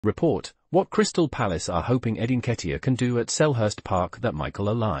Report: what Crystal Palace are hoping Eddie Nketiah can do at Selhurst Park that Michael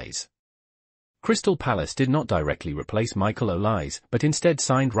Olise. Crystal Palace did not directly replace Michael Olise, but instead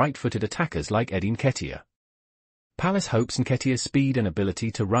signed right-footed attackers like Eddie Nketiah. Palace hopes Nketiah's speed and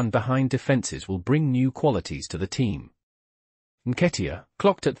ability to run behind defences will bring new qualities to the team. Nketiah,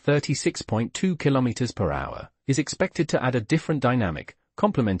 clocked at 36.2 km per hour, is expected to add a different dynamic,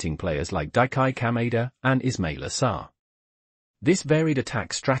 complementing players like Daichi, Kamada, and Ismaila Sarr. This varied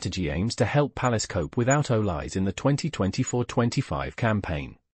attack strategy aims to help Palace cope without Olise in the 2024-25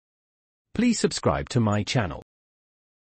 campaign. Please subscribe to my channel.